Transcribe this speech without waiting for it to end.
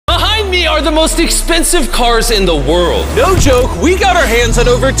are the most expensive cars in the world. No joke, we got our hands on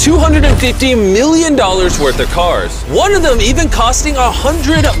over $250 million worth of cars. One of them even costing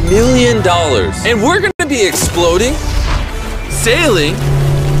 $100 million. And we're gonna be exploding, sailing,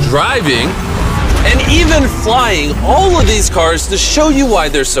 driving, and even flying all of these cars to show you why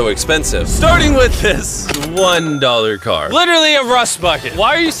they're so expensive. Starting with this $1 car. Literally a rust bucket. Why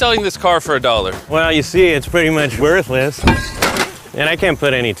are you selling this car for $1? Well, you see, it's pretty much worthless. And I can't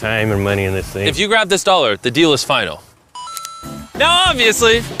put any time or money in this thing. If you grab this $1, the deal is final. Now,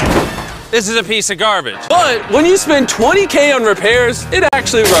 obviously, this is a piece of garbage. But when you spend $20K on repairs, it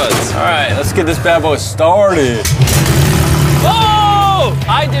actually runs. All right, let's get this bad boy started. Oh!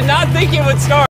 I did not think it would start.